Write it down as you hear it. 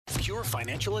Pure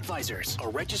Financial Advisors, a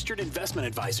registered investment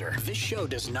advisor. This show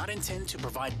does not intend to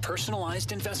provide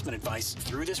personalized investment advice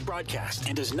through this broadcast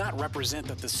and does not represent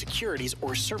that the securities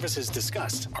or services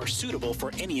discussed are suitable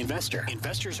for any investor.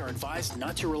 Investors are advised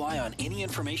not to rely on any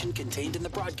information contained in the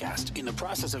broadcast in the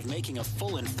process of making a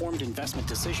full informed investment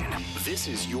decision. This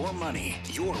is Your Money,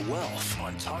 Your Wealth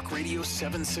on Talk Radio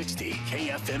 760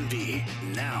 KFMB.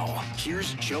 Now,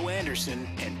 here's Joe Anderson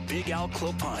and Big Al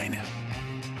Clopine.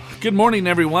 Good morning,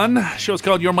 everyone. Show's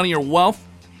called Your Money, Your Wealth.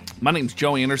 My name's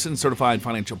Joe Anderson, certified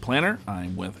financial planner.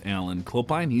 I'm with Alan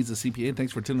Clopine. He's a CPA.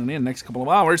 Thanks for tuning in. Next couple of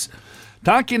hours,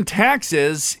 talking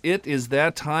taxes. It is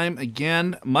that time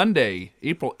again. Monday,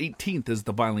 April 18th is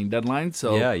the filing deadline.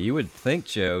 So yeah, you would think,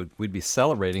 Joe, we'd be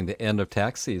celebrating the end of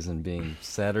tax season being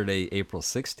Saturday, April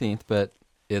 16th, but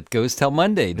it goes till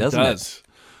Monday, doesn't it? It does.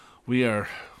 We are,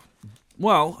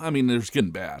 well, I mean, there's good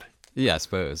and bad. Yeah, I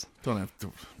suppose. Don't have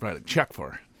to write a check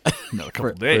for another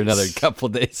couple days. For another couple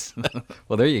days.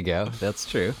 Well, there you go. That's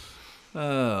true.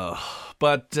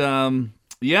 But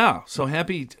yeah, so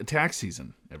happy tax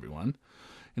season, everyone.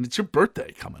 And it's your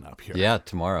birthday coming up here. Yeah,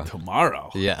 tomorrow.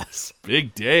 Tomorrow. Yes.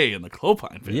 Big day in the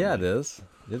Clopine family. Yeah, it is.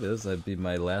 It is. That'd be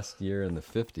my last year in the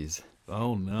 50s.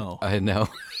 Oh, no. I know.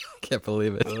 Can't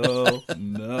believe it. Oh,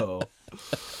 no.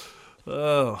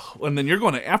 Oh, and then you're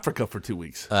going to Africa for 2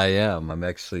 weeks. I am. I'm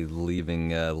actually leaving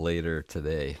later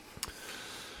today.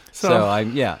 So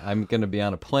I'm going to be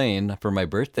on a plane for my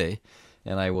birthday,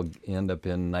 and I will end up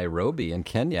in Nairobi in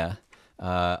Kenya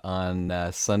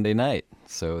on Sunday night.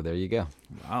 So there you go.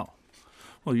 Wow.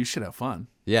 Well, you should have fun.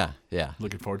 Yeah.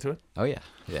 Looking forward to it? Oh yeah.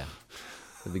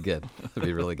 It'd be good. It'd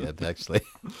be really good, actually.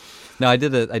 No, I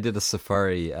did a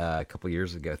safari a couple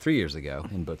years ago, 3 years ago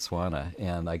in Botswana,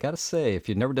 and I got to say, if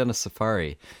you've never done a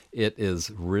safari, it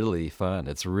is really fun.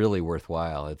 It's really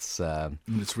worthwhile. It's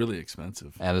really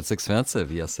expensive. And it's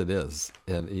expensive. Yes, it is.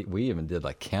 And we even did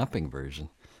a camping version,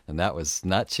 and that was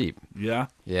not cheap. Yeah.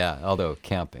 Yeah. Although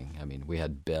camping, I mean, we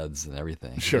had beds and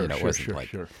everything. Sure. It wasn't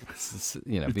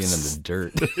being in the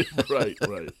dirt. Right.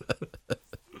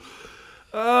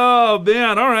 Oh,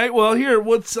 man. All right. Well, here,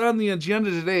 what's on the agenda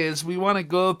today is we want to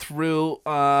go through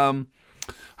how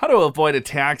to avoid a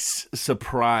tax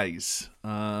surprise.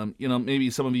 Maybe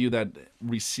some of you that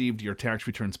received your tax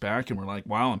returns back and were like,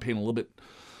 wow, I'm paying a little bit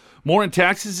more in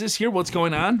taxes this year. What's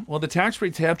going on? Well, the tax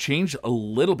rates have changed a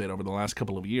little bit over the last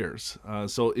couple of years.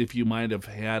 So if you might have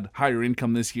had higher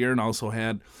income this year and also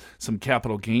had some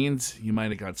capital gains, you might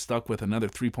have got stuck with another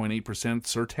 3.8%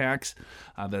 surtax.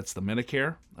 That's the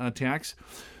Medicare tax.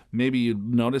 Maybe you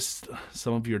noticed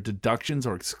some of your deductions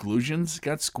or exclusions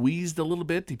got squeezed a little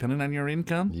bit, depending on your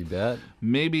income. You bet.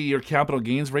 Maybe your capital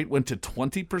gains rate went to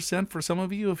 20% for some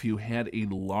of you if you had a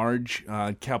large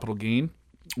capital gain.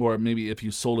 Or maybe if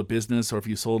you sold a business or if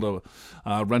you sold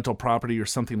a rental property or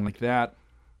something like that.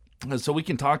 So we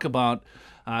can talk about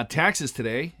taxes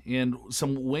today and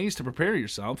some ways to prepare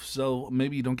yourself so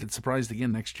maybe you don't get surprised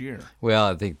again next year. Well,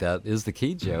 I think that is the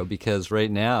key, Joe, because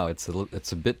right now it's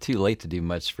a bit too late to do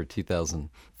much for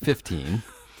 2015.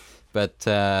 But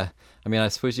I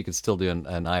suppose you could still do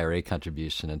an IRA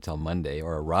contribution until Monday,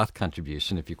 or a Roth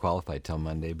contribution if you qualify till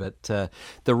Monday. But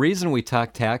the reason we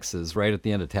talk taxes right at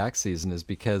the end of tax season is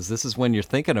because this is when you're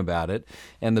thinking about it,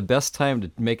 and the best time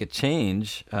to make a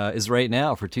change is right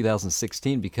now for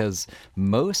 2016, because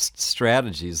most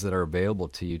strategies that are available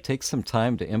to you take some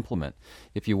time to implement.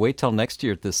 If you wait till next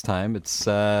year at this time, it's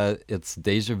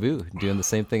deja vu, doing the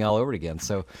same thing all over again.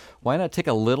 So why not take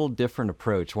a little different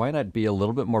approach? Why not be a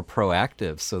little bit more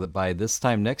proactive so that by this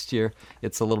time next year,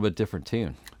 it's a little bit different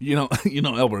tune? You know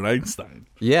Albert Einstein.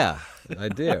 Yeah, I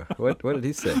do. What did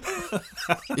he say?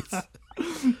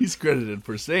 He's credited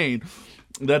for saying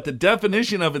that the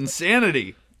definition of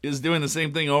insanity is doing the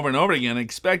same thing over and over again,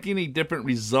 expecting a different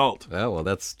result. Oh, well,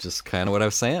 that's just kind of what I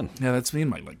was saying. Yeah, that's me in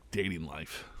my dating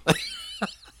life.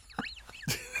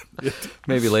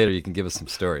 Maybe later you can give us some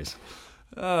stories.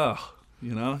 Oh,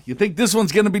 you think this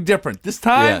one's going to be different. This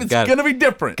time it's going to be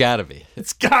different. Gotta be.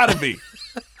 It's gotta be.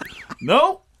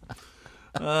 No?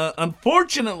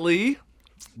 Unfortunately,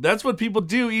 that's what people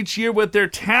do each year with their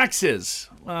taxes.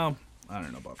 Well, I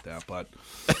don't know about that, but...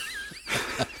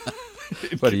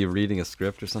 What, are you reading a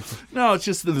script or something? No, it's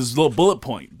just this little bullet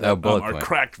point that bullet our point.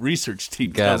 cracked research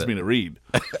team tells me to read.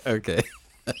 Okay.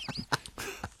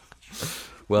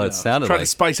 Well, it sounded Try like... to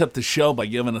spice up the show by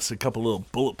giving us a couple little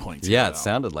bullet points. Yeah, it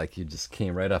sounded like you just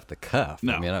came right off the cuff.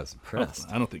 No. I mean, I was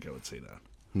impressed. I don't think I would say that.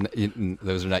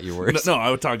 Those are not your words? No, I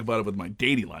would talk about it with my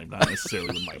dating life, not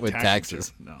necessarily with my with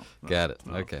taxes. No. Got it.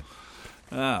 No. Okay.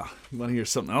 You want to hear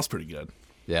something else pretty good?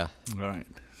 Yeah. All right.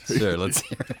 Sure, let's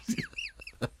hear it.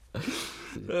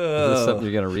 Is this something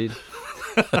you're going to read?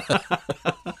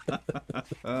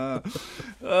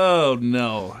 Oh,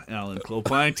 no, Alan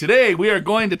Clopine. Today, we are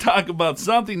going to talk about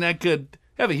something that could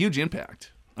have a huge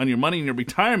impact on your money and your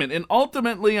retirement and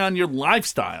ultimately on your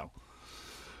lifestyle.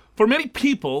 For many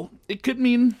people, it could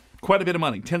mean quite a bit of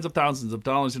money, tens of thousands of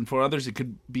dollars, and for others, it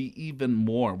could be even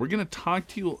more. We're going to talk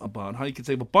to you about how you can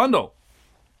save a bundle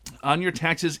on your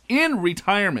taxes in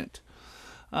retirement.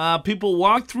 People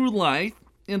walk through life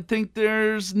and think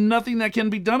there's nothing that can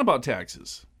be done about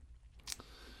taxes.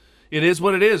 It is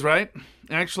what it is, right?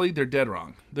 Actually, they're dead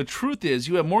wrong. The truth is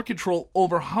you have more control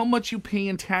over how much you pay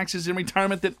in taxes in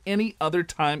retirement than any other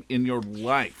time in your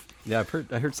life. Yeah,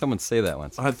 I heard someone say that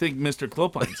once. I think Mr.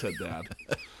 Clopine said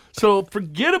that. So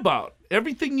forget about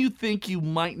everything you think you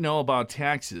might know about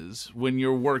taxes when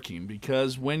you're working,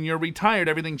 because when you're retired,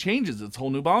 everything changes. It's a whole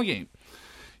new ballgame.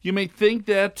 You may think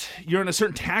that you're in a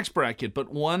certain tax bracket,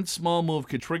 but one small move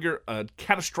could trigger a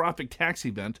catastrophic tax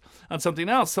event on something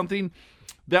else. Something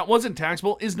that wasn't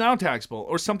taxable is now taxable,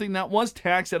 or something that was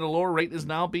taxed at a lower rate is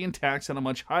now being taxed at a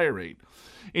much higher rate.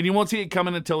 And you won't see it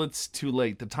coming until it's too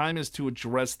late. The time is to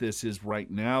address this is right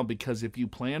now, because if you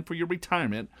plan for your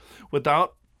retirement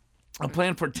without a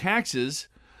plan for taxes,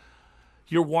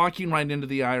 you're walking right into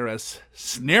the IRS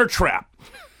snare trap.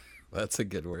 That's a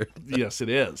good word. Yes, it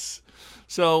is.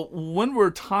 So when we're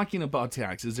talking about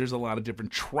taxes, there's a lot of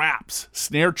different traps,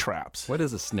 snare traps. What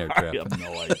is a snare trap? I have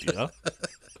no idea.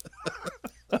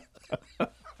 I'll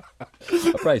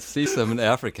probably see some in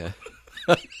Africa.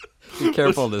 Be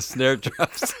careful of the snare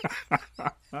traps.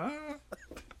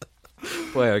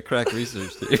 Boy, our crack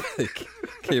research team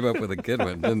came up with a good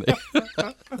one, didn't they?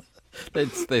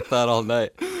 They thought all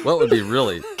night, what would be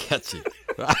really catchy?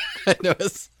 I know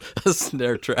it's a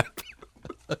snare trap.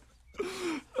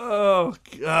 Oh,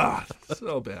 God,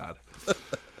 so bad.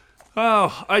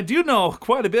 Oh, I do know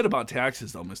quite a bit about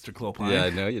taxes, though, Mr. Clopine. Yeah, I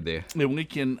know you do. And we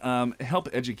can help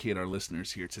educate our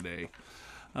listeners here today.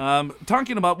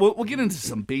 Talking about, we'll get into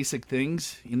some basic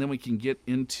things, and then we can get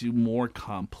into more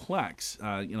complex.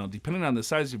 Depending on the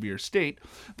size of your estate,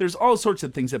 there's all sorts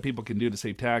of things that people can do to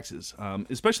save taxes,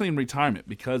 especially in retirement,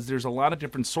 because there's a lot of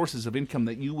different sources of income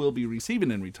that you will be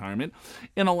receiving in retirement,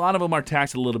 and a lot of them are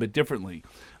taxed a little bit differently.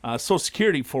 Social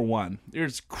Security, for one,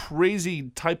 there's crazy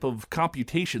type of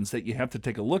computations that you have to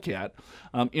take a look at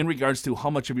in regards to how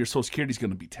much of your Social Security is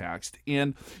going to be taxed,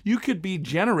 and you could be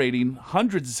generating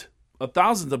hundreds of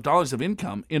thousands of dollars of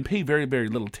income and pay very, very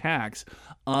little tax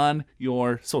on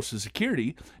your Social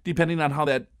Security, depending on how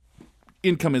that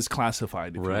income is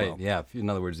classified. If Right, you will. yeah. In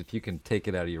other words, if you can take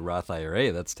it out of your Roth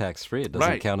IRA, that's tax-free. It doesn't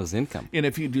Right. count as income. And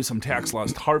if you do some tax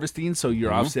loss harvesting, so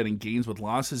you're offsetting gains with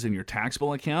losses in your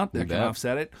taxable account, that can bet.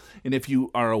 offset it. And if you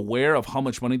are aware of how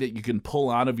much money that you can pull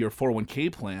out of your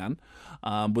 401k plan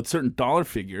with certain dollar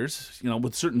figures,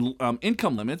 with certain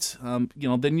income limits,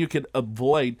 then you could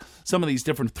avoid some of these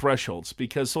different thresholds,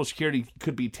 because Social Security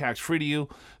could be tax-free to you.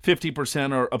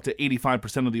 50% or up to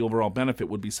 85% of the overall benefit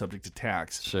would be subject to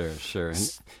tax. Sure.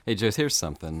 And, hey, Joe, here's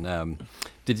something.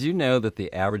 Did you know that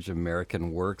the average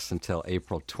American works until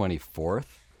April 24th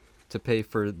to pay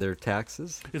for their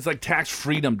taxes? It's like Tax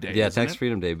Freedom Day. Yeah, isn't Tax it?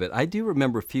 Freedom Day. But I do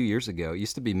remember a few years ago, it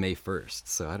used to be May 1st.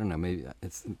 So I don't know, maybe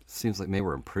it seems like maybe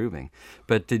we're improving.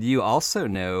 But did you also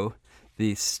know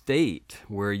the state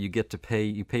where you pay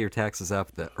your taxes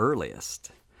out the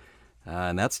earliest?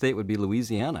 And that state would be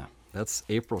Louisiana. That's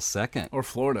April 2nd. Or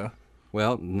Florida.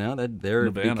 Well, no,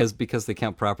 they're Nevada. because they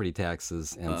count property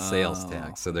taxes and sales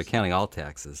tax, so they're counting all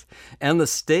taxes. And the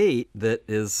state that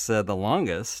is the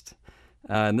longest,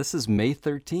 and this is May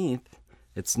 13th.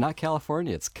 It's not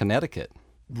California; it's Connecticut.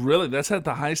 Really? That's at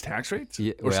the highest tax rates?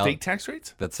 Yeah, Or well, state tax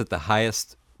rates? That's at the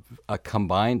highest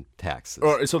combined taxes.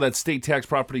 Or so that's state tax,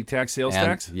 property tax, sales And-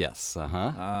 tax? Yes.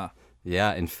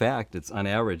 Yeah. In fact, it's on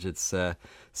average it's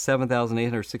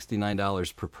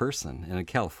 $7,869 per person, and in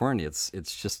California it's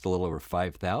just a little over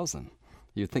 $5,000.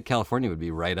 You'd think California would be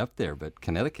right up there, but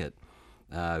Connecticut,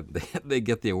 they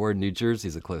get the award. New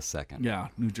Jersey's a close second. Yeah,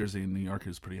 New Jersey and New York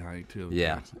is pretty high too.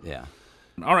 Yeah.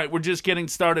 All right, we're just getting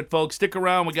started, folks. Stick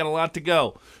around. We got a lot to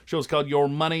go. Show's called Your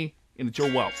Money and It's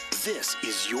Your Wealth. This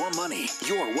is Your Money,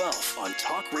 Your Wealth on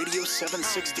Talk Radio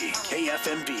 760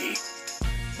 KFMB.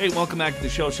 Hey, welcome back to the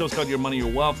show. Show's called Your Money,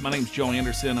 Your Wealth. My name's Joe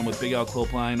Anderson. I'm with Big Al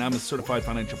Clopine. I'm a certified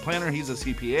financial planner. He's a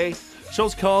CPA.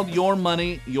 Show's called Your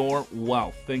Money, Your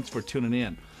Wealth. Thanks for tuning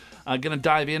in. I'm going to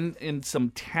dive in some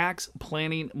tax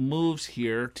planning moves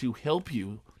here to help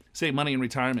you save money in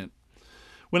retirement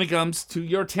when it comes to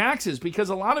your taxes, because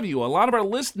a lot of our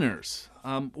listeners,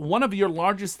 one of your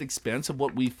largest expense of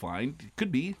what we find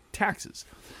could be taxes.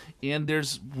 And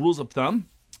there's rules of thumb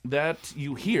that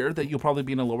you hear that you'll probably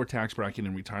be in a lower tax bracket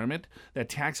in retirement, that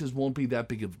taxes won't be that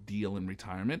big of a deal in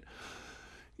retirement.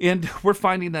 And we're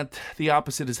finding that the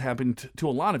opposite has happened to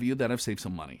a lot of you that have saved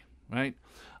some money, right?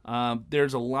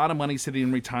 There's a lot of money sitting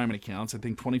in retirement accounts. I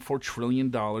think $24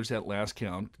 trillion at last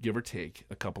count, give or take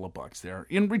a couple of bucks there,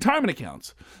 in retirement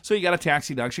accounts. So you got a tax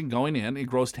deduction going in, it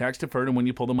grows tax deferred, and when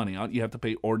you pull the money out, you have to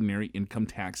pay ordinary income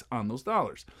tax on those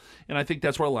dollars. And I think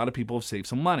that's where a lot of people have saved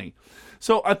some money.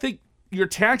 So I think you're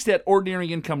taxed at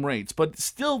ordinary income rates, but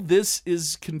still this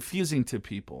is confusing to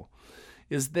people.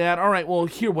 Is that, all right, well,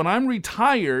 here, when I'm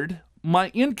retired, my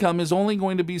income is only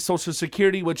going to be Social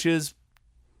Security, which is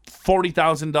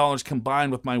 $40,000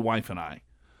 combined with my wife and I.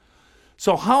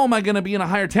 So how am I going to be in a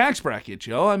higher tax bracket,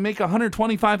 Joe? I make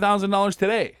 $125,000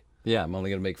 today. Yeah, I'm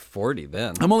only going to make 40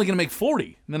 then. I'm only going to make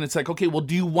 40. And then it's like, okay, well,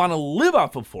 do you want to live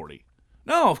off of 40?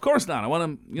 No, of course not. I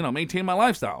want to, maintain my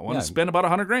lifestyle. I want to spend about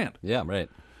 $100,000. Yeah, right.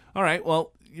 All right,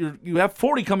 well, you have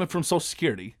 40 coming from Social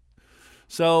Security.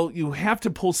 So you have to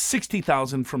pull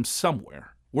 $60,000 from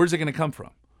somewhere. Where's it going to come from?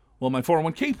 Well, my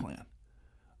 401k plan.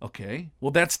 Okay,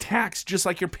 well, that's taxed just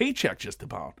like your paycheck just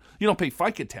about. You don't pay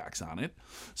FICA tax on it.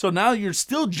 So now you're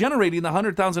still generating the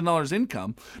 $100,000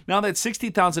 income. Now that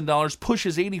 $60,000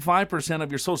 pushes 85% of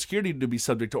your Social Security to be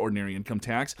subject to ordinary income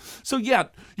tax. So yeah,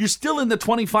 you're still in the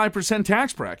 25%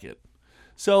 tax bracket.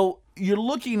 So you're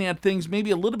looking at things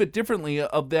maybe a little bit differently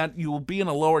of that you will be in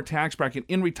a lower tax bracket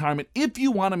in retirement if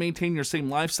you want to maintain your same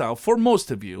lifestyle for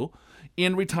most of you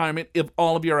in retirement if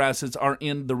all of your assets are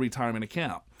in the retirement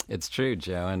account. It's true,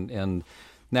 Joe. And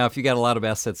now if you got a lot of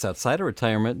assets outside of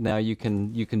retirement, now you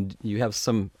have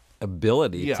some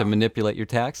ability to manipulate your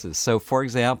taxes. So for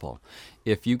example,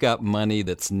 if you got money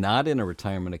that's not in a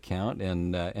retirement account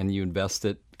and you invest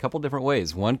it a couple different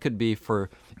ways. One could be for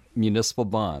municipal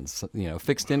bonds,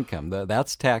 fixed income.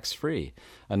 That's tax-free.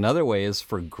 Another way is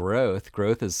for growth.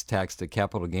 Growth is taxed at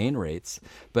capital gain rates,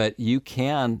 but you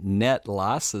can net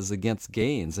losses against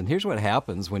gains. And here's what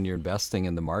happens when you're investing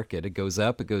in the market. It goes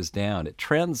up, it goes down. It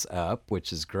trends up,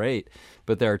 which is great,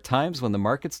 but there are times when the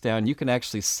market's down, you can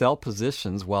actually sell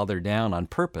positions while they're down on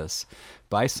purpose,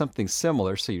 buy something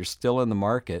similar so you're still in the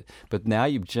market, but now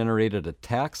you've generated a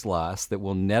tax loss that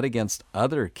will net against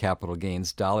other capital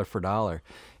gains dollar for dollar.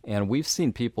 And we've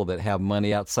seen people that have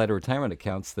money outside of retirement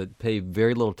accounts that pay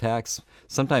very little tax,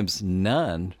 sometimes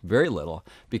none, very little,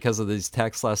 because of these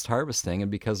tax loss harvesting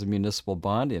and because of municipal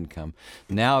bond income.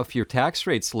 Now, if your tax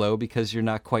rate's low because you're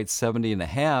not quite 70 and a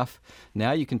half,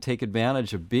 now you can take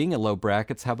advantage of being in low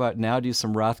brackets. How about now do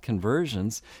some Roth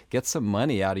conversions, get some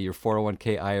money out of your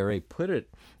 401k IRA, put it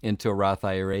into a Roth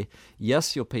IRA.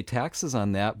 Yes, you'll pay taxes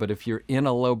on that, but if you're in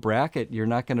a low bracket, you're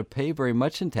not going to pay very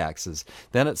much in taxes.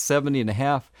 Then at 70 and a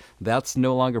half, that's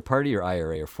no longer part of your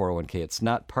IRA or 401k. It's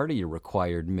not part of your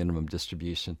required minimum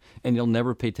distribution, and you'll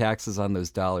never pay taxes on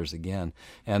those dollars again.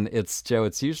 And it's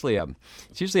usually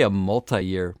a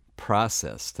multi-year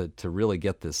process to really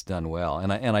get this done well.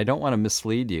 And I don't want to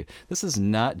mislead you. This is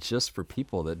not just for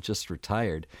people that just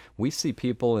retired. We see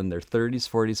people in their 30s,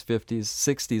 40s, 50s,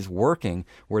 60s working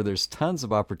where there's tons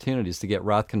of opportunities to get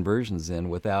Roth conversions in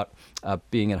without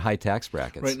being in high tax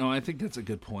brackets. Right. No, I think that's a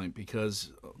good point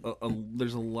because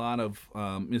there's a lot of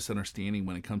misunderstanding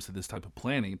when it comes to this type of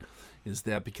planning is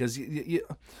that because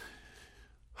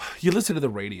you listen to the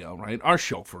radio, right? Our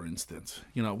show, for instance,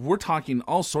 we're talking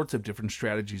all sorts of different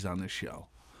strategies on this show.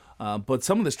 But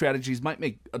some of the strategies might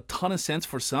make a ton of sense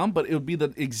for some, but it would be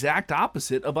the exact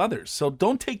opposite of others. So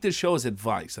don't take this show as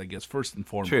advice, I guess, first and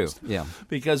foremost. True, yeah.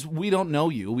 Because we don't know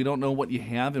you. We don't know what you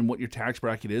have and what your tax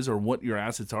bracket is or what your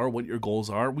assets are, what your goals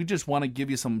are. We just want to give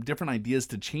you some different ideas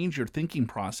to change your thinking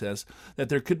process, that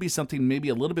there could be something maybe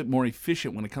a little bit more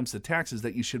efficient when it comes to taxes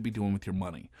that you should be doing with your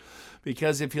money.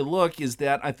 Because if you look, is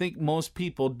that I think most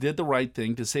people did the right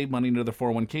thing to save money into their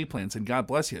 401k plans, and God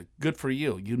bless you. Good for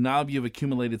you. You've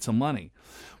accumulated some money.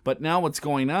 But now what's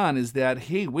going on is that,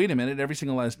 hey, wait a minute, every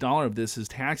single last dollar of this is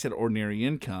taxed at ordinary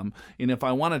income, and if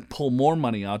I want to pull more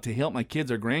money out to help my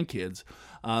kids or grandkids,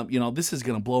 this is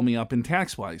going to blow me up in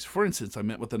tax-wise. For instance, I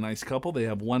met with a nice couple. They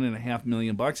have $1.5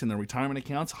 million in their retirement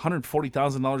accounts,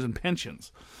 $140,000 in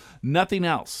pensions. Nothing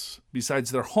else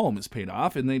besides their home is paid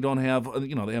off, and they don't have,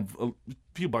 they have a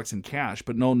few bucks in cash,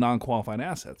 but no non-qualified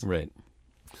assets. Right.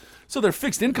 So their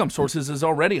fixed income sources is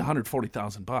already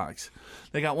 $140,000.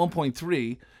 They got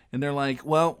 1.3, and they're like,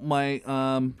 well, my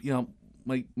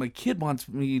kid wants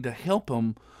me to help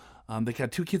them. They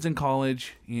got 2 kids in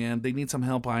college, and they need some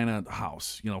help buying a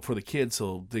house, for the kids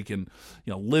so they can,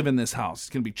 live in this house. It's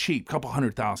going to be cheap, a couple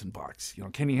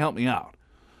 $100,000. Can you help me out?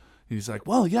 And he's like,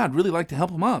 well, yeah, I'd really like to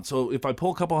help them out. So if I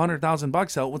pull a couple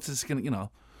 $100,000 out, what's this going to,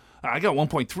 I got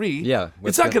 1.3. Yeah,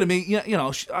 it's not going to be,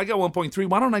 I got 1.3.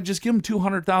 Why don't I just give him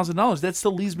 $200,000? That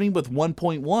still leaves me with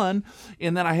 1.1,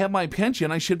 and then I have my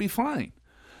pension. I should be fine.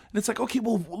 And it's like, okay,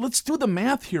 well, let's do the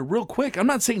math here real quick. I'm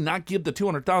not saying not give the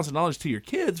 $200,000 to your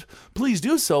kids. Please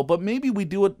do so, but maybe we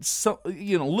do it.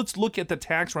 Let's look at the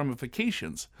tax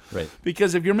ramifications. Right.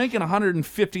 Because if you're making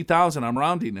 $150,000, I'm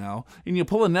rounding now, and you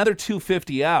pull another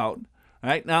 $250,000 out,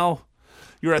 right now,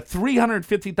 you're at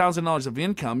 $350,000 of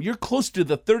income. You're close to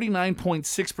the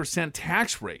 39.6%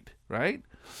 tax rate, right?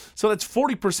 So that's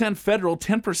 40% federal,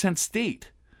 10%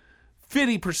 state.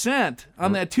 50%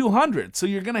 on that 200. So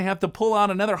you're going to have to pull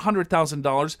out another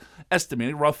 $100,000,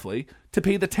 estimated roughly, to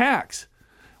pay the tax.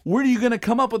 Where are you going to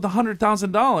come up with the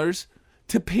 $100,000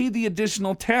 to pay the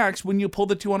additional tax when you pull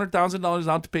the $200,000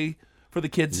 out to pay for the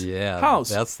kid's house?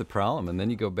 That's the problem. And then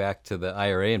you go back to the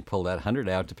IRA and pull that 100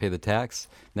 out to pay the tax.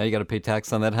 Now you got to pay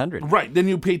tax on that 100. Right. Then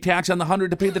you pay tax on the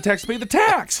 100 to pay the tax to pay the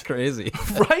tax. Crazy.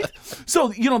 Right? So,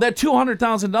 that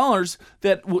 $200,000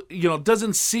 that,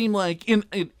 doesn't seem like, in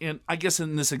I guess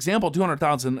in this example,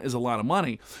 $200,000 is a lot of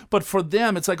money. But for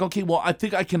them, it's like, okay, well, I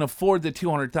think I can afford the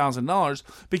 $200,000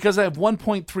 because I have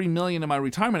 $1.3 million in my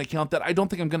retirement account that I don't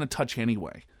think I'm going to touch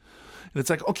anyway. And it's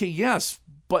like, okay, yes,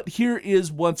 but here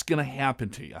is what's going to happen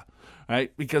to you,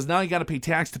 right? Because now you got to pay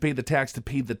tax to pay the tax to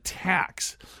pay the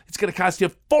tax. It's going to cost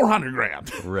you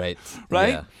 $400,000. Right.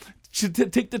 Right? Yeah. To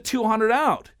take the 200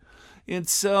 out. And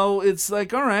so it's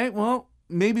like, all right, well,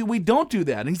 maybe we don't do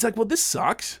that. And he's like, well, this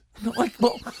sucks. And I'm like,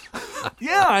 well,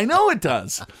 yeah, I know it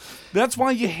does. That's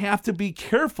why you have to be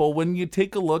careful when you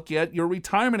take a look at your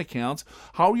retirement accounts,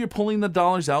 how you're pulling the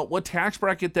dollars out, what tax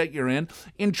bracket that you're in,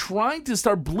 and trying to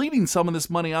start bleeding some of this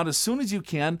money out as soon as you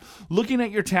can, looking at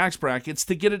your tax brackets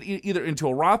to get it either into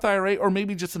a Roth IRA or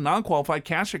maybe just a non-qualified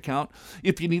cash account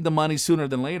if you need the money sooner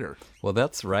than later. Well,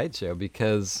 that's right, Joe,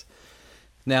 because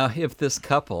now, if this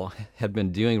couple had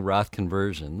been doing Roth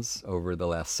conversions over the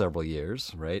last several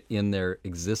years, right, in their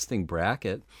existing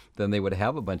bracket, then they would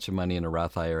have a bunch of money in a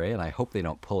Roth IRA, and I hope they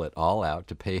don't pull it all out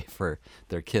to pay for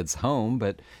their kids' home,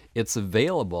 but it's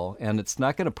available, and it's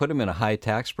not going to put them in a high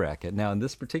tax bracket. Now, in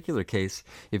this particular case,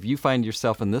 if you find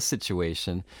yourself in this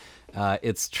situation,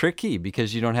 it's tricky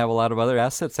because you don't have a lot of other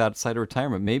assets outside of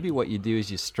retirement. Maybe what you do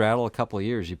is you straddle a couple of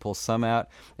years. You pull some out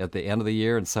at the end of the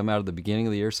year and some out at the beginning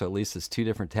of the year, so at least it's 2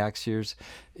 different tax years.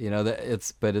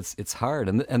 It's hard.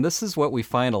 And this is what we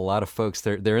find a lot of folks,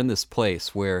 they're in this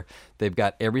place where they've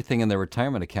got everything in their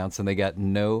retirement accounts and they got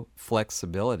no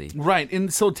flexibility. Right.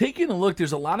 And so taking a look,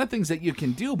 there's a lot of things that you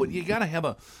can do, but you got to have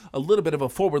a little bit of a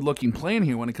forward-looking plan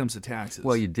here when it comes to taxes.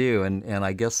 Well, you do. And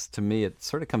I guess to me it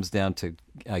sort of comes down to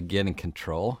getting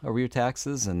control over your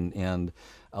taxes. And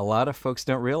a lot of folks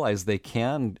don't realize they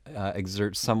can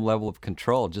exert some level of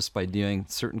control just by doing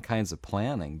certain kinds of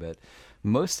planning. But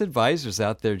most advisors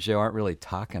out there, Joe, aren't really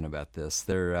talking about this.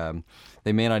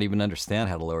 They may not even understand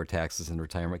how to lower taxes in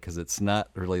retirement because it's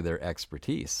not really their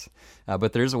expertise.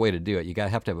 But there's a way to do it. You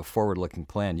have to have a forward-looking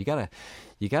plan. You got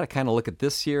to kind of look at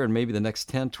this year and maybe the next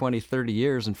 10, 20, 30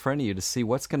 years in front of you to see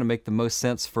what's going to make the most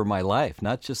sense for my life,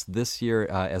 not just this year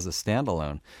as a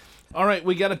standalone. All right,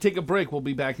 we got to take a break. We'll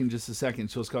be back in just a second.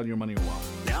 So it's called Your Money or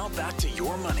Wealth. Now back to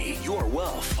Your Money, Your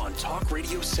Wealth on Talk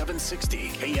Radio 760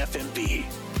 KFMB.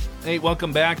 Hey,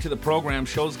 welcome back to the program.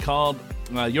 Show's called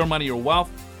Your Money or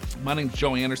Wealth. My name's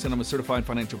Joe Anderson. I'm a certified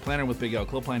financial planner with Big Al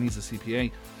Clopine. He's a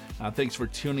CPA. Thanks for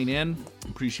tuning in.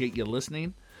 Appreciate you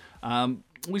listening.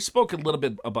 We spoke a little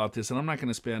bit about this, and I'm not going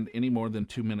to spend any more than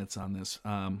 2 minutes on this,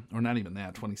 or not even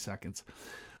that, 20 seconds.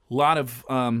 A lot of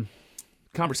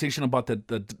conversation about the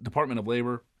Department of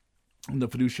Labor and the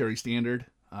fiduciary standard.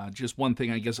 Just one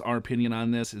thing, I guess, our opinion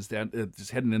on this is that it's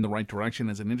heading in the right direction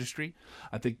as an industry.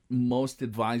 I think most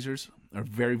advisors are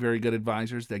very, very good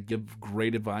advisors that give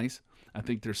great advice. I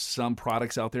think there's some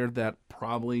products out there that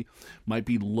probably might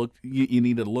be you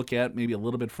need to look at maybe a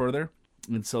little bit further.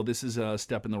 And so this is a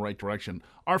step in the right direction.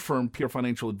 Our firm, Pure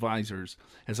Financial Advisors,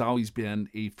 has always been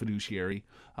a fiduciary.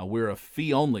 We're a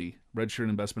fee-only registered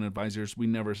investment advisors. We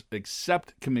never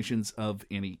accept commissions of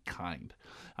any kind.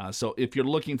 So if you're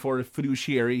looking for a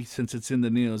fiduciary, since it's in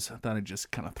the news, I thought I'd just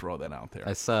kind of throw that out there.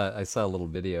 I saw a little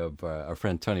video of our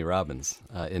friend Tony Robbins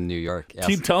in New York.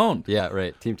 Team Tone. Yeah,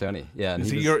 right. Team Tony. Yeah.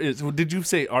 And did you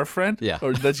say our friend? Yeah.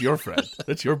 Or that's your friend?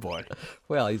 That's your boy.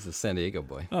 Well, he's a San Diego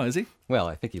boy. Oh, is he? Well,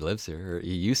 I think he lives here, or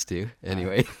he used to,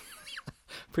 anyway.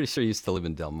 Pretty sure he used to live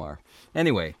in Del Mar.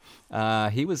 Anyway,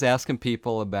 he was asking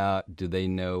people about do they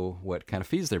know what kind of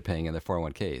fees they're paying in their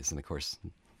 401ks, and of course,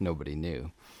 nobody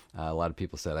knew. A lot of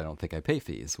people said, I don't think I pay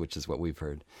fees, which is what we've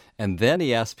heard. And then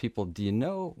he asked people, do you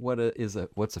know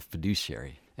what's a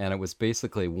fiduciary? And it was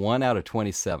basically 1 out of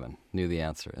 27 knew the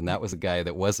answer. And that was a guy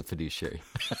that was a fiduciary.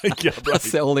 Yeah, right.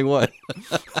 That's the only one.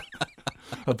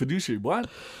 A fiduciary, what?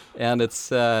 And it's,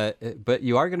 but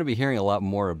you are going to be hearing a lot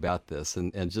more about this.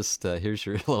 And just here's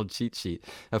your little cheat sheet.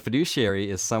 A fiduciary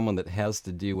is someone that has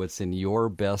to do what's in your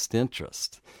best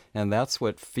interest. And that's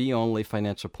what fee-only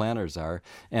financial planners are.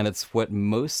 And it's what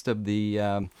most of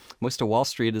Wall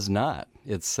Street is not.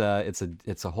 It's a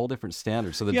whole different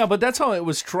standard. So yeah, but that's how it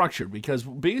was structured, because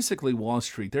basically Wall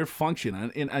Street, their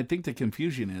function, and I think the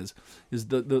confusion is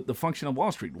the function of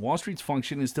Wall Street. Wall Street's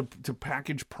function is to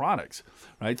package products,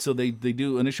 right? So they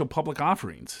do initial public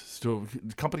offerings, so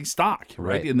company stock,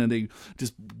 right? And then they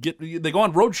just they go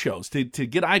on road shows to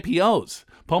get IPOs,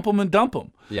 pump them and dump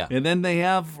them. Yeah. And then they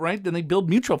have, right, then they build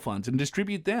mutual funds and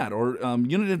distribute that, or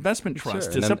unit investment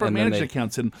trusts to separate managed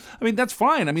accounts. And I mean, that's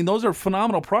fine. I mean, those are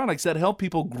phenomenal products that help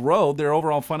people grow their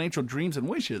overall financial dreams and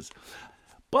wishes.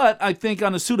 But I think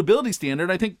on a suitability standard,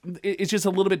 I think it's just a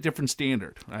little bit different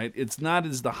standard, right? It's not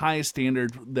as the highest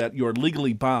standard that you're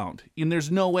legally bound. And there's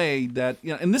no way that,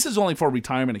 and this is only for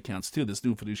retirement accounts too, this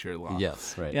new fiduciary law.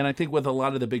 Yes, right. And I think with a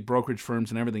lot of the big brokerage firms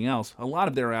and everything else, a lot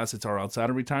of their assets are outside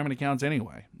of retirement accounts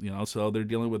anyway, so they're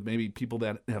dealing with maybe people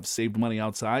that have saved money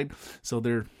outside. So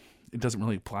it doesn't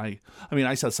really apply. I mean,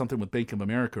 I saw something with Bank of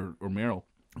America or Merrill.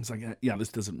 It's like, yeah, this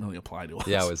doesn't really apply to us.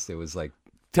 Yeah, it was like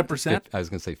 10%? I was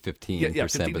going to say 15%. Yeah,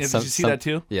 15. But Did you see that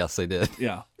too? Yes, I did.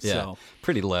 Yeah. Yeah. So.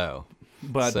 Pretty low.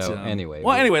 But so anyway.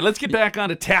 Well, anyway, let's get back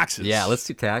onto taxes. Yeah, let's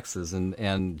do taxes.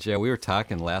 And Joe, we were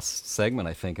talking last segment,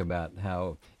 I think, about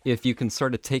how if you can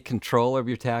sort of take control of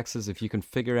your taxes, if you can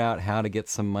figure out how to get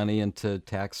some money into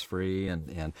tax-free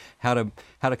and how to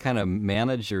kind of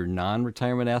manage your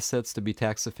non-retirement assets to be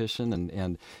tax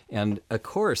efficient. And of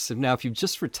course, now if you've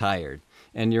just retired,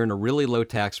 and you're in a really low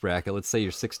tax bracket, let's say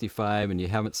you're 65 and you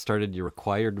haven't started your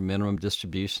required minimum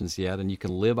distributions yet, and you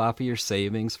can live off of your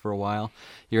savings for a while,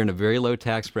 you're in a very low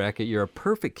tax bracket, you're a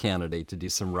perfect candidate to do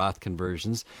some Roth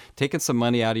conversions, taking some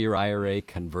money out of your IRA,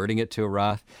 converting it to a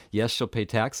Roth. Yes, you'll pay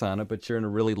tax on it, but you're in a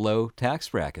really low tax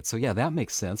bracket. So yeah, that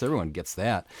makes sense. Everyone gets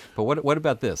that. But what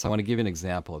about this? I want to give you an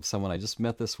example of someone I just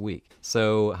met this week.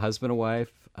 So husband and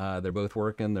wife, they're both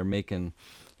working, they're making,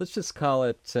 let's just call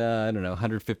it,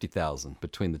 $150,000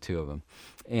 between the two of them.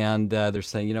 And they're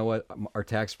saying, you know what, our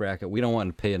tax bracket, we don't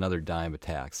want to pay another dime of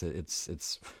tax.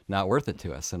 It's not worth it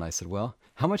to us. And I said, well,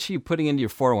 how much are you putting into your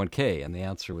 401k? And the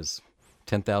answer was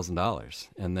 $10,000.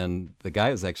 And then the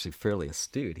guy was actually fairly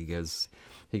astute. He goes,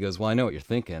 well, I know what you're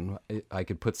thinking. I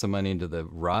could put some money into the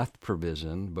Roth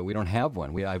provision, but we don't have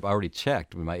one. I've already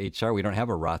checked with my HR. We don't have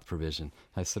a Roth provision.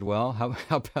 I said, well, how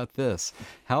about this?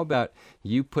 How about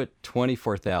you put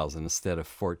 $24,000 instead of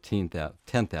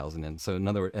 $10,000 in? So in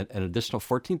other words, an additional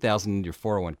 $14,000 into your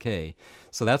 401k.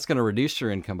 So that's going to reduce your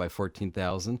income by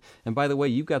 $14,000. And by the way,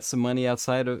 you've got some money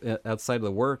outside of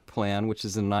the work plan, which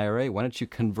is in an IRA. Why don't you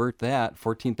convert that,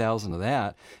 $14,000 of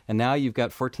that, and now you've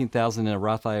got $14,000 in a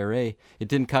Roth IRA. It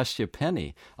didn't cost you a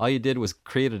penny. All you did was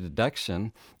create a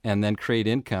deduction and then create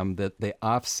income that they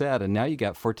offset, and now you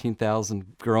got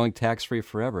 $14,000 growing tax-free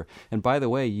forever. And by the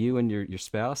way, you and your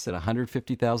spouse at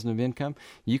 $150,000 of income,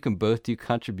 you can both do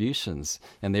contributions,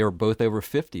 and they were both over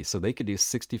 50, so they could do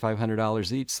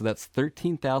 $6,500 each. So that's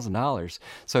 $13,000.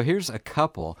 So here's a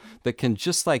couple that can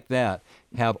just like that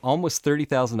have almost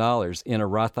 $30,000 in a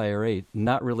Roth IRA,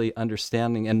 not really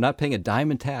understanding and not paying a dime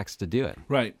in tax to do it.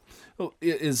 Right.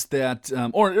 Is that,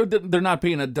 or they're not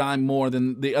paying a dime more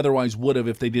than they otherwise would have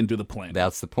if they didn't do the plan.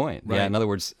 That's the point. Right. Yeah. In other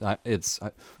words, it's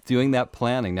doing that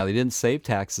planning. Now, they didn't save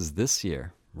taxes this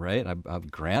year, right? I've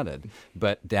granted,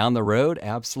 but down the road,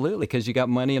 absolutely, because you got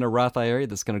money in a Roth IRA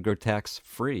that's going to go tax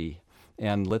free.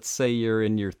 And let's say you're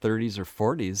in your 30s or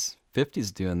 40s,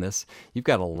 50s doing this, you've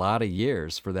got a lot of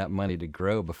years for that money to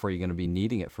grow before you're going to be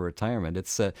needing it for retirement.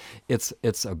 It's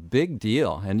a big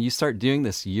deal, and you start doing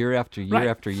this year after year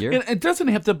after year. And it doesn't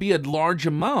have to be a large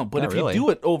amount, but Not if really. you do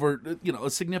it over a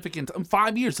significant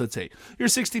 5 years, let's say you're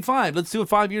 65, let's do it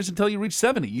 5 years until you reach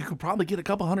 70. You could probably get a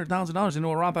couple $100,000 into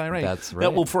a Roth IRA. That's right.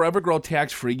 That will forever grow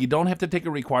tax free. You don't have to take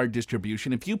a required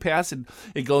distribution. If you pass it,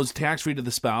 it goes tax free to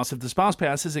the spouse. If the spouse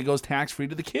passes, it goes tax free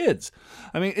to the kids.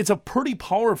 I mean, it's a pretty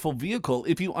powerful vehicle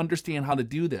if you understand how to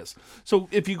do this. So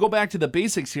if you go back to the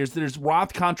basics here, there's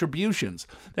Roth contributions.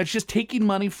 That's just taking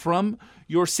money from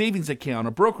your savings account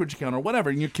or brokerage account or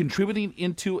whatever, and you're contributing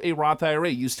into a Roth IRA.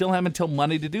 You still have until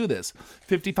Monday to do this.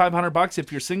 $5,500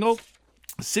 if you're single.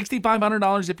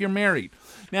 $6,500 if you're married.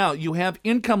 Now, you have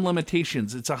income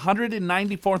limitations. It's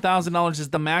 $194,000 is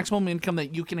the maximum income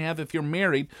that you can have if you're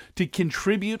married to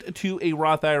contribute to a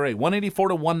Roth IRA. 184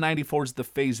 to 194 is the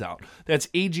phase out. That's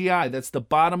AGI. That's the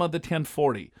bottom of the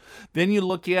 1040. Then you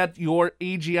look at your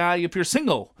AGI if you're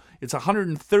single. It's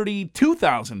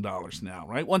 $132,000 now,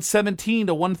 right? 117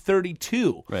 to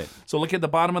 132. Right. So look at the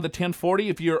bottom of the 1040.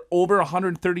 If you're over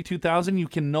 132,000, you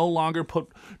can no longer put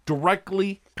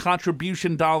directly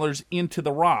contribution dollars into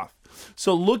the Roth.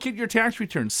 So look at your tax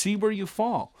return, see where you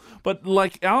fall. But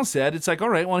like Al said, it's like, all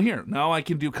right, well, here, now I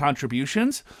can do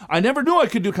contributions. I never knew I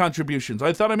could do contributions.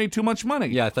 I thought I made too much money.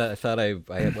 Yeah, I thought I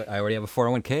already have a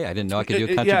 401k. I didn't know I could do a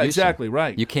contribution. Yeah, exactly,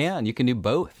 right. You can do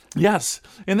both. Yes.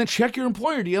 And then check your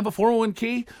employer. Do you have a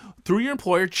 401k? Through your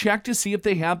employer, check to see if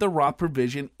they have the Roth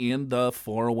provision in the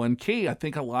 401k. I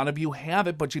think a lot of you have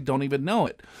it, but you don't even know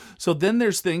it. So then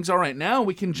there's things, all right, now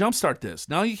we can jumpstart this.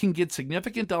 Now you can get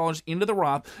significant dollars into the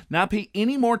Roth, not pay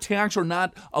any more tax or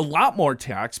not a lot more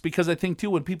tax, because I think,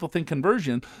 too, when people think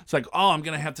conversion, it's like, oh, I'm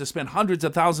going to have to spend hundreds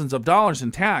of thousands of dollars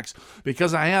in tax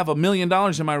because I have $1 million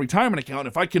in my retirement account.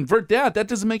 If I convert that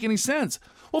doesn't make any sense.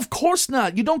 Well, of course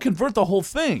not. You don't convert the whole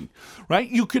thing, right?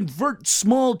 You convert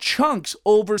small chunks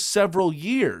over several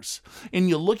years. And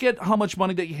you look at how much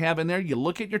money that you have in there, you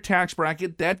look at your tax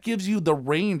bracket, that gives you the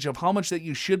range of how much that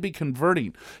you should be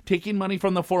converting, taking money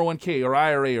from the 401k or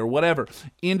IRA or whatever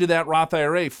into that Roth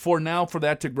IRA for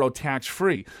that to grow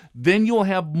tax-free. Then you'll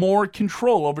have more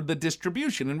control over the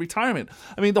distribution in retirement.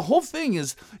 I mean, the whole thing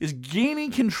is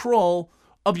gaining control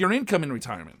of your income in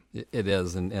retirement. It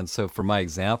is. And so for my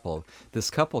example, this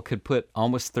couple could put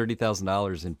almost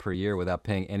 $30,000 in per year without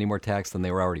paying any more tax than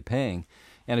they were already paying.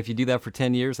 And if you do that for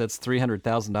 10 years, that's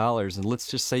 $300,000. And let's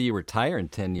just say you retire in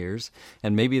 10 years,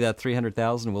 and maybe that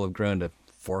 $300,000 will have grown to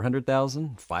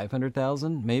 $400,000,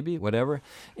 $500,000, maybe, whatever.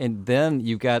 And then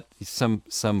you've got some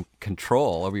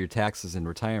control over your taxes in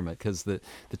retirement, because the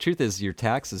truth is your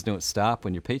taxes don't stop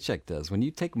when your paycheck does. When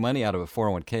you take money out of a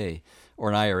 401k or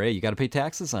an IRA, you got to pay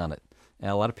taxes on it. And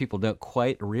a lot of people don't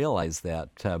quite realize that.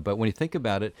 But when you think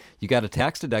about it, you got a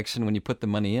tax deduction when you put the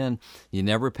money in. You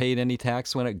never paid any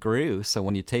tax when it grew. So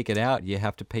when you take it out, you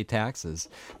have to pay taxes.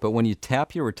 But when you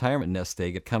tap your retirement nest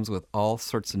egg, it comes with all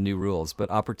sorts of new rules, but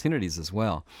opportunities as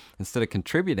well. Instead of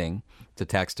contributing to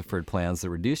tax-deferred plans that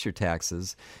reduce your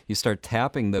taxes, you start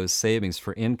tapping those savings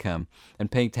for income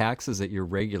and paying taxes at your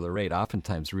regular rate,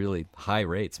 oftentimes really high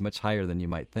rates, much higher than you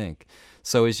might think.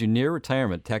 So as you near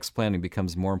retirement, tax planning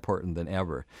becomes more important than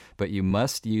ever. But you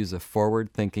must use a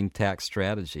forward-thinking tax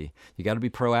strategy. You got to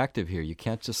be proactive here. You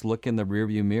can't just look in the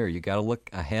rearview mirror. You got to look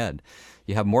ahead.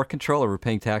 You have more control over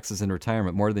paying taxes in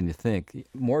retirement, more than you think,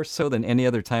 more so than any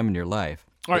other time in your life.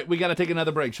 All right, we got to take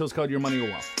another break. Show's called Your Money, Your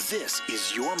Wealth. This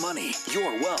is Your Money,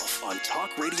 Your Wealth on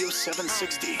Talk Radio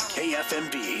 760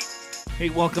 KFMB. Hey,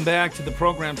 welcome back to the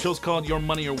program. Show's called Your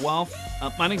Money, Your Wealth.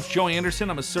 My name's Joe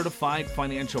Anderson. I'm a certified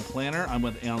financial planner. I'm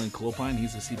with Alan Clopine.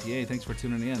 He's a CPA. Thanks for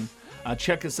tuning in.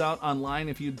 Check us out online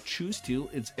if you choose to.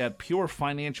 It's at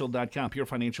purefinancial.com,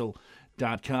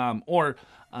 purefinancial.com. Or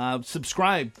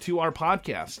subscribe to our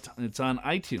podcast. It's on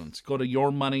iTunes. Go to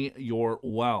Your Money, Your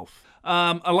Wealth.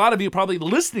 A lot of you are probably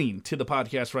listening to the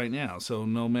podcast right now. So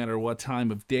no matter what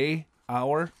time of day,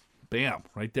 hour, bam,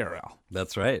 right there, Al.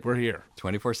 That's right. We're here.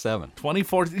 24/7.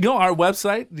 24. You know, our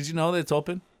website, did you know that it's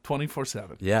open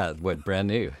 24/7? Yeah, brand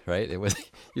new, right? It was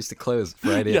used to close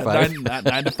Friday at 5.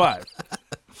 9 to 5.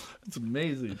 It's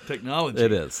amazing technology.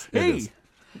 It is. Hey,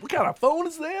 what kind of phone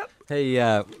is that?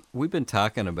 Hey, we've been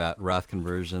talking about Roth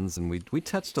conversions, and we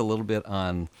touched a little bit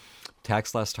on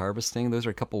tax loss harvesting. Those are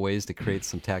a couple ways to create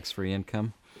some tax-free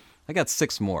income. I got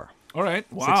 6 more. All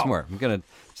right. Wow. 6 more. I'm going to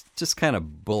just kind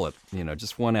of bullet,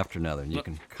 just one after another, and you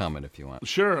can comment if you want.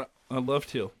 Sure. I'd love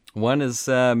to. One is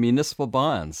municipal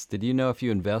bonds. Did you know if you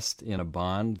invest in a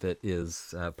bond that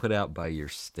is put out by your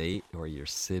state or your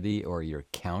city or your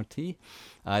county,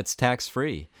 it's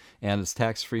tax-free. And it's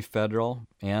tax-free federal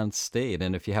and state.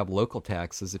 And if you have local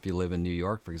taxes, if you live in New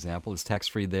York, for example, it's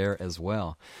tax-free there as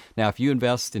well. Now, if you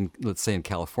invest in, let's say in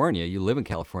California, you live in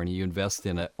California, you invest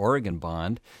in an Oregon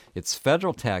bond, it's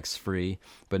federal tax-free,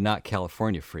 but not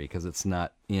California-free because it's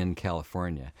not in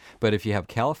California. But if you have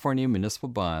California municipal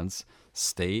bonds,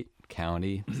 state,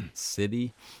 county,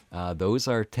 city, those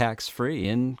are tax-free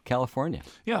in California.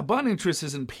 Yeah, bond interest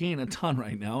isn't paying a ton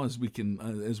right now, as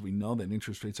we know that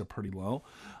interest rates are pretty low.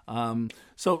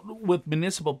 So with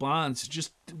municipal bonds,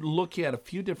 just look at a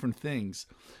few different things.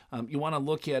 You want to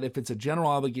look at if it's a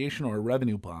general obligation or a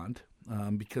revenue bond.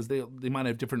 because they might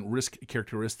have different risk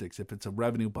characteristics. If it's a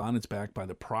revenue bond, it's backed by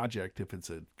the project. If it's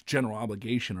a general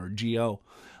obligation or GO,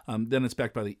 then it's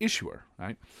backed by the issuer,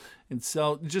 right? And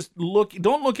so just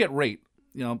don't look at rate,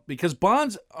 because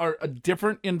bonds are a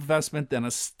different investment than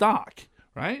a stock,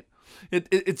 right?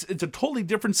 It's a totally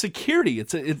different security.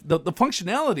 The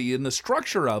functionality and the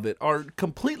structure of it are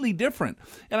completely different.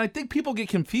 And I think people get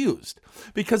confused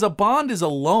because a bond is a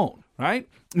loan, right?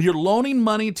 You're loaning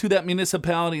money to that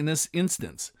municipality in this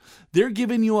instance. They're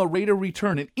giving you a rate of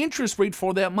return, an interest rate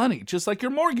for that money, just like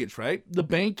your mortgage, right? The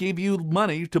bank gave you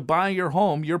money to buy your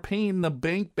home. You're paying the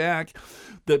bank back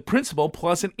the principal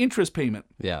plus an interest payment.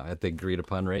 Yeah, at the agreed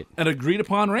upon rate. An agreed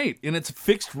upon rate, and it's a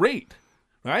fixed rate.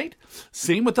 Right?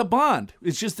 Same with the bond.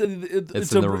 It's just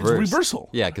it's a reversal.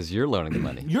 Yeah, because you're loaning the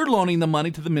money. You're loaning the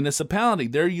money to the municipality.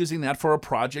 They're using that for a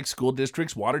project, school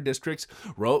districts, water districts,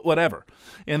 road, whatever.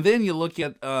 And then you look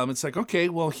at it's like, okay,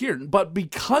 well here, but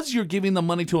because you're giving the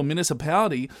money to a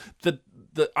municipality, the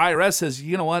IRS says,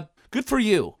 you know what? Good for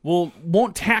you.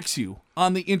 Won't tax you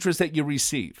on the interest that you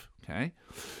receive. Okay.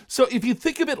 So if you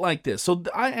think of it like this, so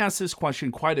I ask this question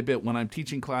quite a bit when I'm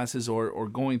teaching classes or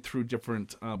going through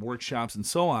different workshops and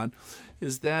so on,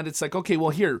 is that it's like, okay,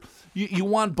 well here, you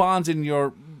want bonds in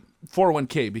your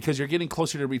 401k because you're getting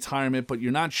closer to retirement, but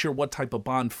you're not sure what type of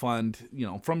bond fund,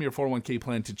 from your 401k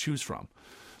plan to choose from.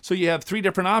 So you have three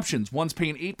different options. One's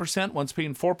paying 8%, one's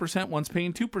paying 4%, one's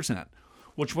paying 2%.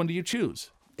 Which one do you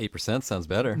choose? 8% sounds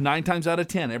better. 9 times out of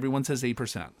 10, everyone says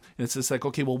 8%. And it's just like,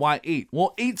 okay, well, why 8?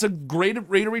 Well, 8's a great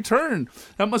rate of return.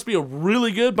 That must be a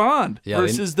really good bond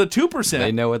versus the 2%.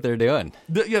 They know what they're doing.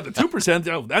 The 2%,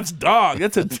 oh, that's dog.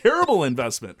 That's a terrible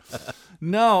investment.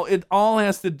 No, it all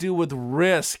has to do with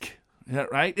risk.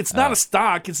 Right? It's not a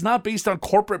stock. It's not based on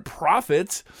corporate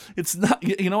profits. It's not,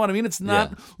 you know what I mean? It's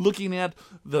not looking at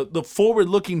the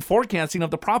forward-looking forecasting of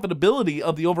the profitability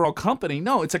of the overall company.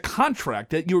 No, it's a contract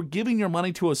that you're giving your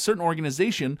money to a certain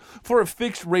organization for a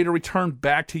fixed rate of return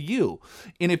back to you.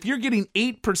 And if you're getting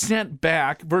 8%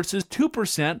 back versus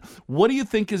 2%, what do you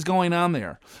think is going on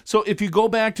there? So if you go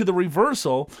back to the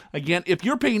reversal, again, if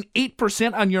you're paying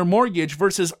 8% on your mortgage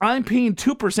versus I'm paying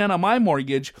 2% on my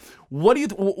mortgage,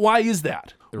 why is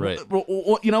that? Right.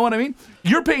 You know what I mean?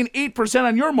 You're paying 8%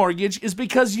 on your mortgage is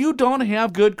because you don't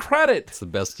have good credit. It's the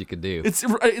best you could do.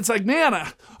 It's like, man,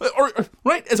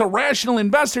 right? As a rational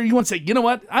investor, you want to say, you know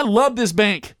what? I love this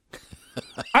bank.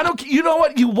 You know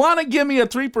what? You want to give me a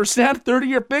 3%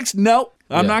 30-year fix? No,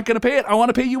 I'm not going to pay it. I want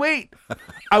to pay you 8.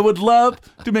 I would love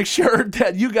to make sure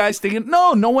that you guys think,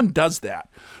 no one does that,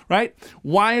 right?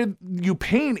 Why are you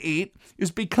paying 8 is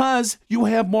because you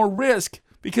have more risk.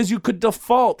 Because you could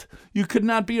default. You could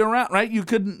not be around, right? You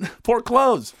couldn't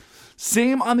foreclose.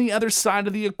 Same on the other side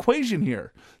of the equation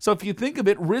here. So if you think of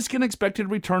it, risk and expected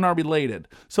return are related.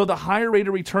 So the higher rate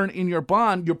of return in your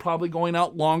bond, you're probably going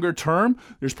out longer term.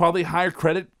 There's probably higher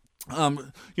credit,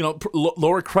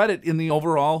 lower credit in the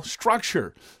overall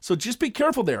structure. So just be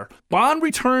careful there. Bond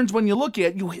returns, when you look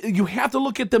at, you have to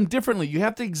look at them differently. You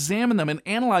have to examine them and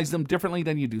analyze them differently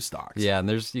than you do stocks. Yeah,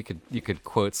 and you could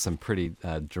quote some pretty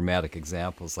dramatic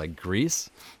examples like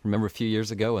Greece. Remember a few years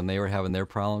ago when they were having their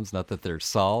problems? Not that they're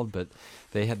solved, but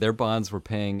they had their bonds were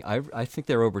paying. I think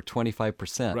they're over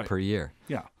 25% per year.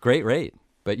 Yeah, great rate.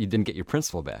 But you didn't get your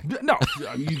principal back. No,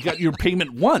 you got your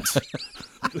payment once.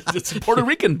 It's Puerto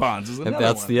Rican bonds is another one.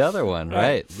 That's the other one,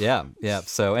 right? Yeah.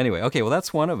 So anyway, okay, well,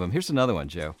 that's one of them. Here's another one,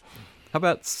 Joe. How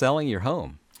about selling your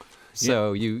home?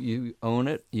 So you own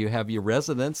it. You have your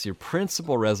residence, your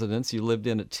principal residence. You lived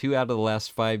in it 2 out of the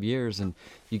last 5 years, and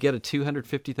you get a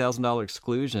 $250,000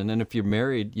 exclusion. And if you're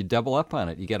married, you double up on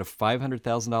it. You get a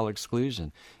 $500,000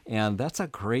 exclusion. And that's a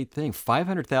great thing.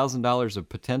 $500,000 of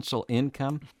potential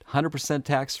income, 100%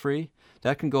 tax-free.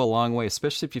 That can go a long way,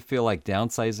 especially if you feel like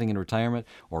downsizing in retirement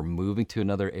or moving to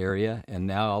another area. And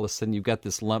now all of a sudden you've got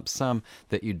this lump sum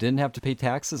that you didn't have to pay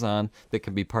taxes on that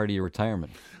can be part of your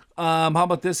retirement. How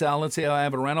about this, Al? Let's say I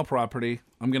have a rental property.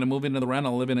 I'm going to move into the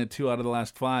rental, live in it 2 out of the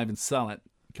last 5, and sell it.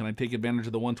 Can I take advantage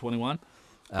of the 121?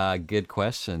 Good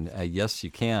question. Yes,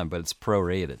 you can, but it's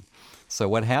prorated. So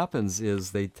what happens is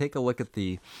they take a look at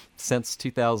since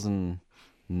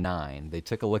 2009, they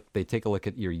take a look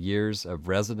at your years of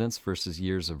residence versus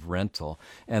years of rental,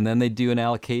 and then they do an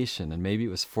allocation, and maybe it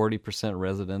was 40%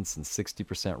 residence and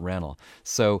 60% rental.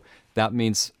 So that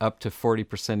means up to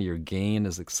 40% of your gain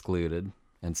is excluded,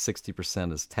 and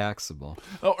 60% is taxable.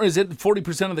 Oh, or is it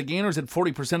 40% of the gain, or is it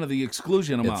 40% of the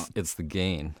exclusion amount? It's the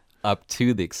gain up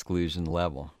to the exclusion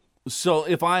level. So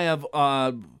if I have,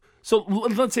 so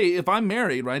let's say if I'm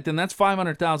married, right, then that's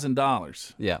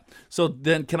 $500,000. Yeah. So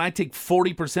then can I take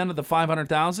 40% of the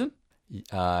 $500,000?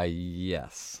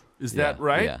 Yes. Is that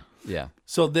right? Yeah. Yeah.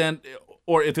 So then,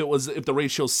 or if the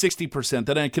ratio is 60%,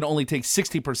 then I can only take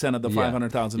 60% of the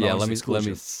 $500,000 Yeah, let me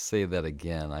exclusion. say that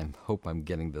again. I hope I'm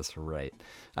getting this right.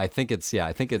 I think it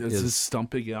Is is. this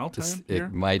stumping out time here?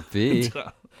 It might be.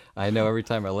 I know every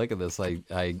time I look at this,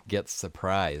 I get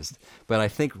surprised. But I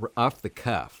think off the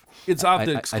cuff, It's off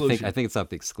the exclusion. I think it's off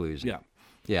the exclusion. Yeah.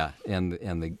 Yeah, and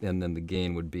then the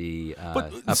gain would be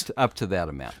up to that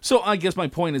amount. So I guess my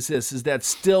point is this, is that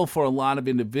still for a lot of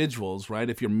individuals, right,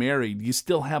 if you're married, you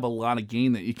still have a lot of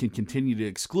gain that you can continue to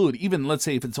exclude. Even, let's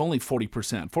say, if it's only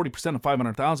 40%. 40% of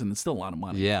 $500,000 is still a lot of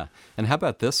money. Yeah. And how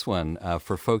about this one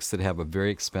for folks that have a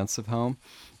very expensive home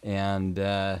and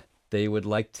they would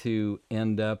like to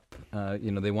end up,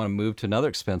 they want to move to another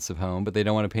expensive home, but they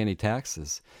don't want to pay any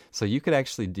taxes. So you could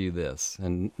actually do this.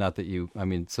 And not that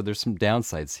so there's some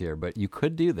downsides here, but you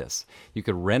could do this. You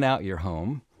could rent out your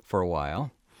home for a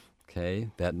while, okay,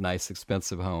 that nice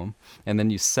expensive home, and then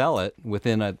you sell it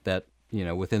within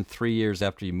within 3 years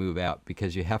after you move out,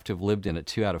 because you have to have lived in it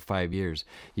 2 out of 5 years.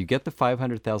 You get the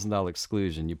 $500,000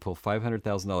 exclusion, you pull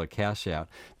 $500,000 cash out,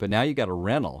 but now you got a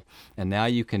rental, and now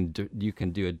you can do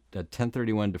a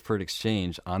 1031 deferred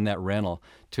exchange on that rental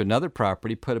to another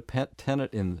property, put a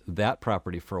tenant in that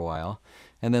property for a while,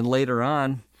 and then later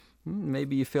on,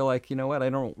 maybe you feel like, you know what, I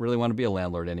don't really want to be a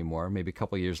landlord anymore. Maybe a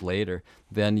couple of years later,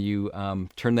 then you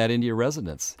turn that into your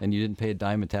residence, and you didn't pay a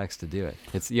dime in tax to do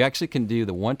it. You actually can do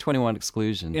the 121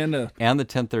 exclusion and the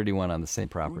 1031 on the same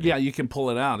property. Yeah, you can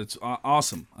pull it out. It's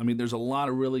awesome. I mean, there's a lot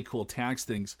of really cool tax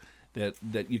things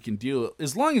that you can do,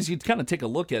 as long as you kind of take a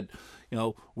look at,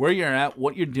 where you're at,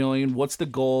 what you're doing, what's the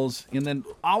goals, and then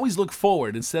always look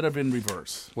forward instead of in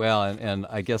reverse. Well, and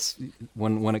I guess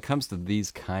when it comes to these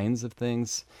kinds of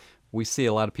things, we see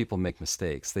a lot of people make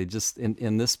mistakes. They just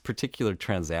in this particular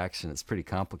transaction, it's pretty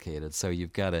complicated. So you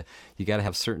got to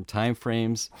have certain time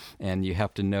frames, and you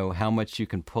have to know how much you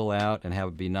can pull out and have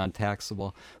it be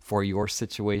non-taxable for your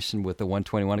situation with the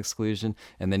 121 exclusion.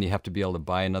 And then you have to be able to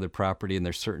buy another property, and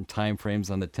there's certain time frames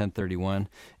on the 1031.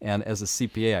 And as a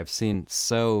CPA, I've seen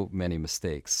so many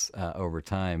mistakes over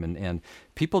time, and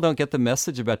people don't get the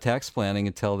message about tax planning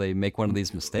until they make one of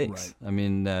these mistakes. Right. I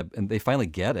mean, and they finally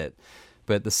get it.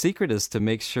 But the secret is to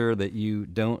make sure that you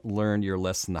don't learn your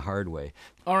lesson the hard way.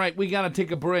 All right, we got to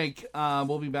take a break.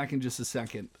 We'll be back in just a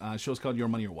second. Show's called Your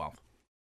Money, Your Wealth.